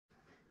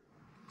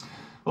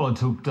Well, it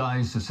took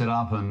days to set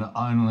up and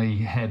only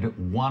had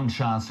one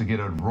chance to get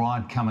it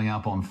right. Coming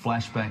up on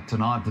Flashback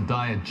tonight, the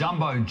day a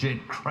jumbo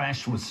jet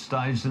crash was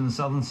staged in the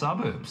southern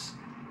suburbs.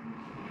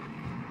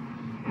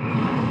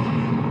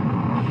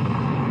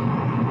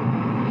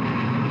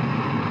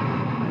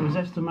 It was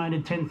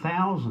estimated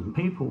 10,000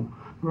 people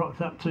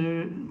rocked up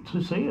to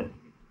see it.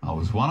 I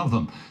was one of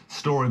them.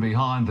 Story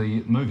behind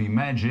the movie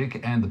Magic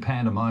and the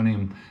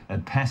pandemonium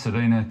at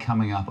Pasadena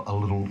coming up a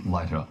little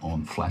later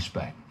on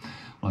Flashback.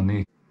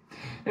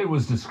 It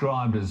was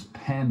described as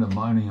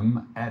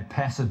pandemonium at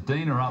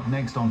Pasadena. Up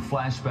next on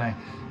Flashback,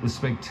 the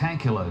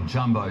spectacular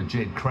jumbo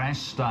jet crash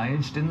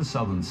staged in the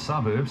southern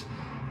suburbs,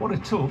 what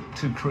it took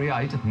to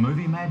create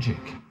movie Magic,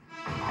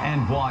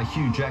 and why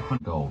Hugh Jackman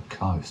Gold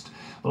Coast.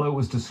 Well, it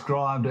was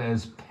described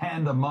as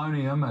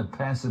pandemonium at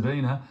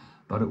Pasadena,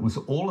 but it was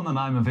all in the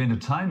name of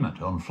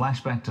entertainment. On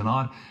Flashback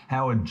tonight,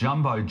 how a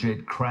jumbo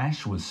jet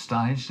crash was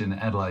staged in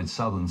Adelaide's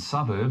southern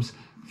suburbs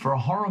for a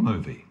horror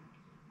movie.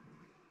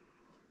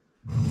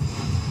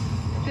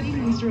 Good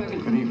evening, Mr.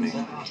 Rogan. Good evening.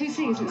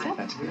 2C, is it set?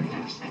 That's very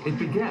nice. It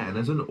began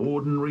as an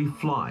ordinary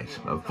flight,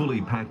 a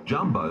fully packed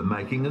jumbo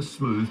making a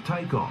smooth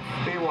takeoff.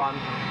 B1.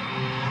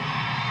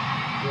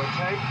 Your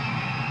take?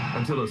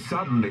 Until a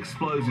sudden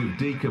explosive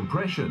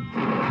decompression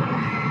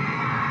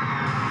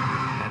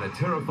and a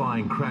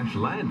terrifying crash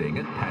landing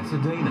at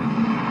Pasadena.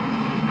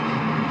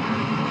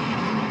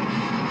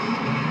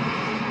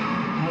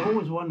 I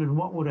always wondered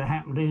what would have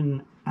happened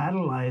in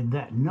Adelaide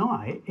that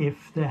night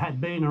if there had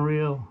been a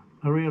real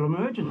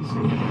emergency.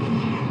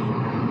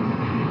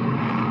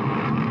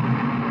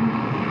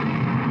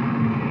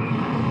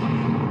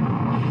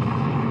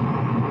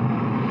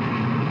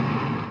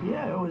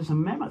 Yeah, it was a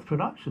mammoth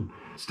production.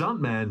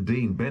 Stuntman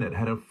Dean Bennett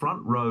had a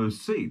front row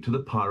seat to the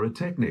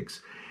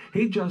pyrotechnics.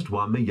 He just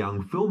won the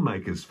Young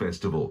Filmmakers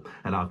Festival,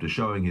 and after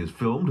showing his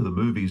film to the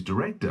movie's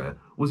director,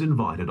 was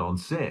invited on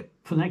set.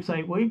 For the next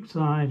 8 weeks,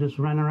 I just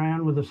ran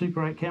around with a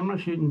Super 8 camera,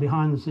 shooting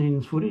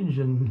behind-the-scenes footage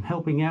and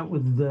helping out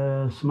with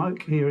the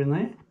smoke here and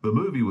there. The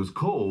movie was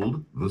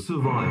called The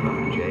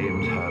Survivor.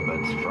 James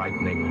Herbert's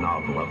frightening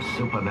novel of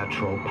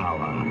supernatural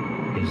power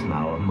is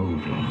now a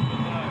movie.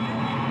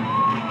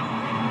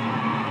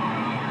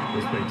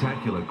 The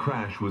spectacular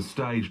crash was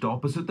staged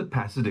opposite the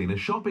Pasadena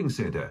shopping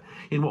centre,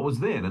 in what was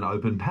then an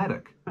open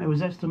paddock. It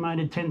was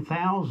estimated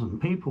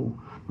 10,000 people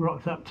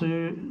rocked up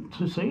to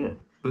see it.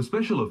 The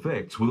special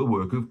effects were the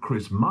work of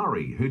Chris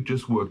Murray, who'd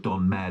just worked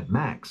on Mad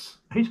Max.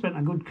 He spent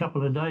a good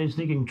couple of days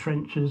digging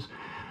trenches,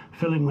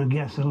 filling with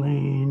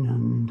gasoline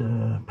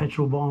and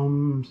petrol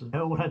bombs. They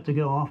all had to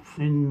go off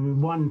in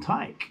one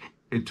take.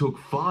 It took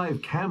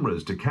 5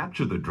 cameras to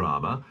capture the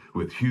drama,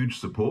 with huge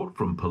support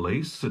from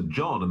police, St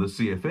John and the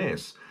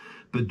CFS.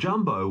 The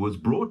jumbo was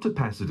brought to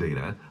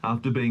Pasadena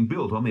after being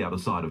built on the other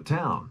side of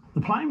town.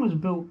 The plane was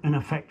built in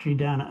a factory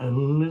down at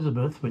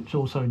Elizabeth, which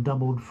also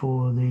doubled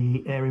for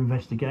the air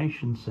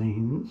investigation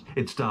scenes.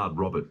 It starred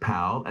Robert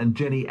Powell and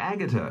Jenny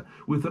Agutter,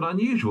 with an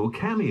unusual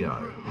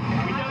cameo.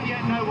 We don't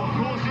yet know what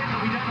caused it,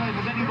 and we don't know if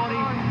there's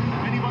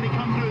anybody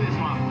come through this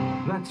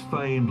one. That's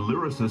famed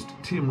lyricist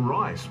Tim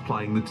Rice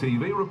playing the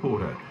TV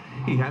reporter.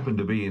 He happened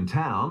to be in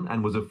town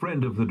and was a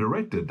friend of the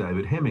director,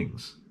 David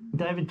Hemmings.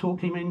 David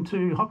talked him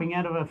into hopping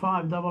out of a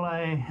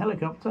 5AA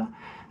helicopter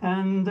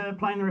and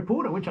playing the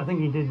reporter, which I think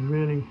he did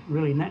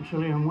really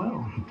naturally and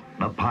well.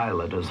 The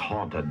pilot is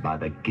haunted by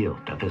the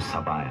guilt of his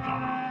survival.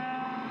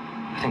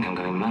 I think I'm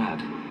going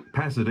mad.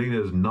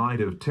 Pasadena's night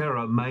of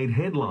terror made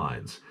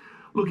headlines.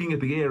 Looking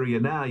at the area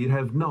now, you'd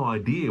have no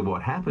idea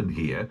what happened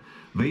here.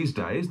 These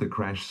days, the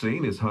crash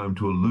scene is home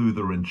to a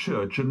Lutheran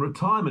church and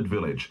retirement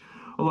village,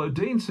 although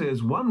Dean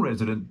says one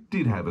resident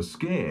did have a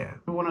scare.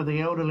 One of the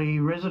elderly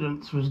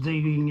residents was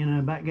digging in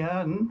her back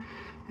garden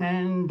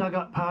and dug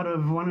up part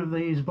of one of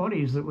these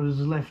bodies that was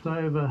left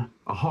over.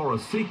 A horror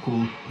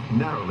sequel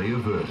narrowly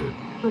averted.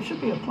 There should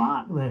be a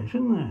plaque there,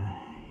 shouldn't there?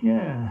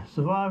 Yeah,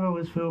 Survivor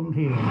was filmed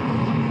here.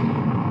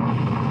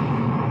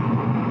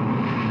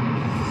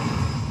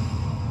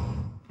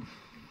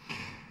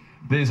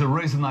 There's a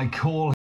reason they call